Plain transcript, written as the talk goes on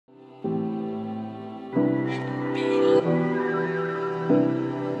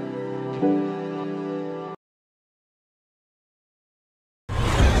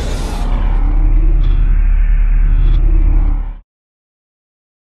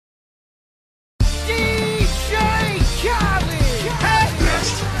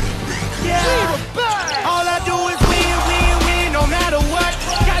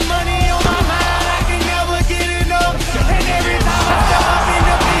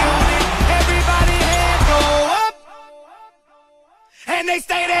And they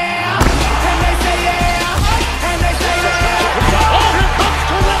stay there, and they say yeah, and they say there. Oh, here comes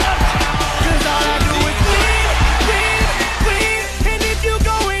Durant. 'Cause all I do is win. And if you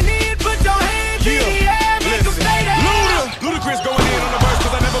going in, put your hands in the air, make them stay there. Ludacris going in on the verse,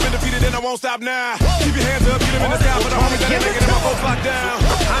 'cause I never been defeated and I won't stop now. Keep your hands up, get them in the sky for the homies that ain't making it, my folks locked down.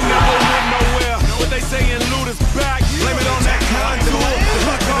 I never went nowhere, what they saying Luda's back. Blame it on that contour, the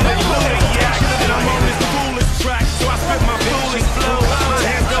hook on it, Ludiac. And I'm on this foolish track, so I spit my foolish flow. My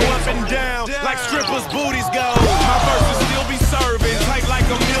hands go up and down, like strippers' booties go. My verses still be serving, tight like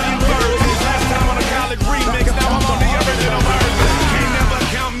a million birds. Last time on a college remix, now I'm on the original version. Can't never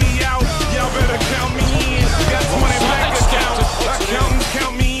count me out, y'all better count me in. Got 20 bank accounts, accountants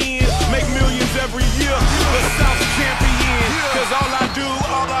count me in. Make millions every year, the South champion. 'Cause all I do is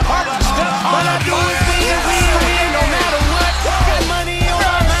win, no matter what. Got money on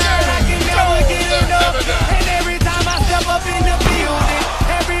my mind, I can never get enough. And every time I step up in the building,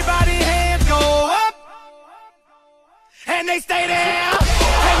 everybody hands go up. And they stay there,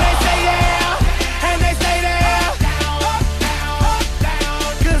 and they say yeah, and they stay there.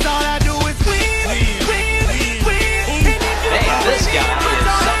 'Cause all I do is win. And if you go this guy put is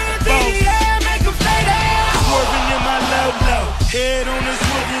your hands in the air, make them stay there. Swerving in my low-low, head on the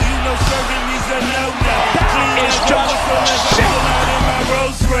swivel, you know serving me's a no-no. It's just out in my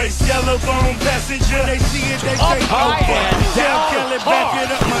Rolls Royce, yellow bone passenger, they see it, they say high and down, Kelly, back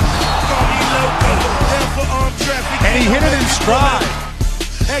it up, my call me loco, down for armed traffic. And he hit it in stride.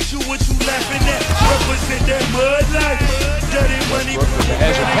 Ask you what you laughing at, represent that mud life, dirty money,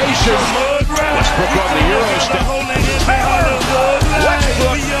 Hesitation. Westbrook on the Euro step.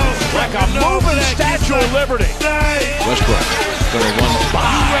 Westbrook like a moving Statue of Liberty. Westbrook going to run by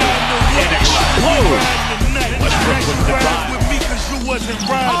and explode. Westbrook with the drive. with me 'cause you wasn't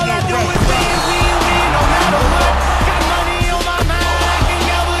riding. All I do is win, no matter what. Got money on my mind, I can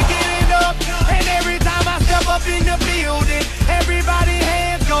never get enough. And every time I step up in the building, everybody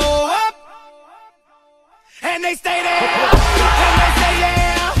hands go up. And they stay there, and they say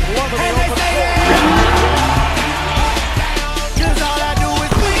yeah, and they say yeah. 'Cause all I do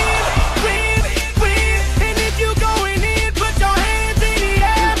is win. And if you going in, put your hands in the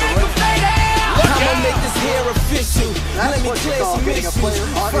air, make them stay there. I'ma make this hair official. Let me clear some issues.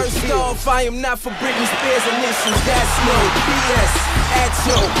 First off, I am not for Britney Spears initials. That's no BS. At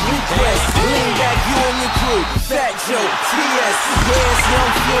your request, lean back, you and your crew. Fat Joe, TS, yes,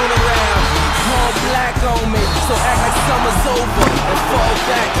 young flown around. All black on me, so act like summer's over and fall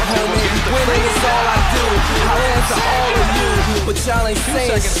back, homie. Winning is all I do. I answer all of you, but y'all ain't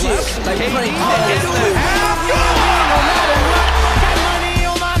saying shit like prank callers do. No matter what, got money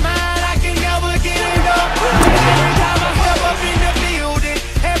on my mind, I can never get enough. Every time I step up in the building,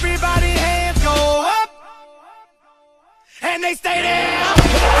 everybody hands go up. And they stay there,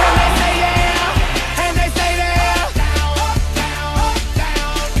 and they say yeah, and they stay there.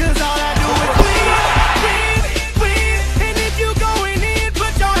 'Cause all I do is win. And if you going in,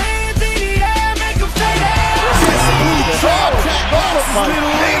 put your hands in the air, make them stay there.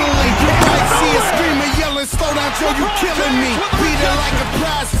 Little Italy, you might see a screamer yelling, slow down Joe, you killing me. Beat it like a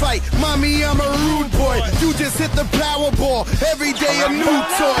prize fight, mommy, I'm a rude boy. You just hit the Powerball, every day a new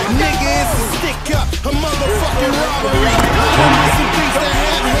toy. Nigga, it's a stick up, a motherfucking robbery. I'm some things that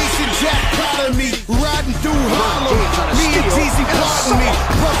have Haitian Jack proud of me. Riding through Harlem, me and Jeezy pardon me.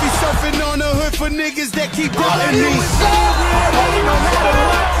 Puffy surfing on the hood for niggas that keep doubting me.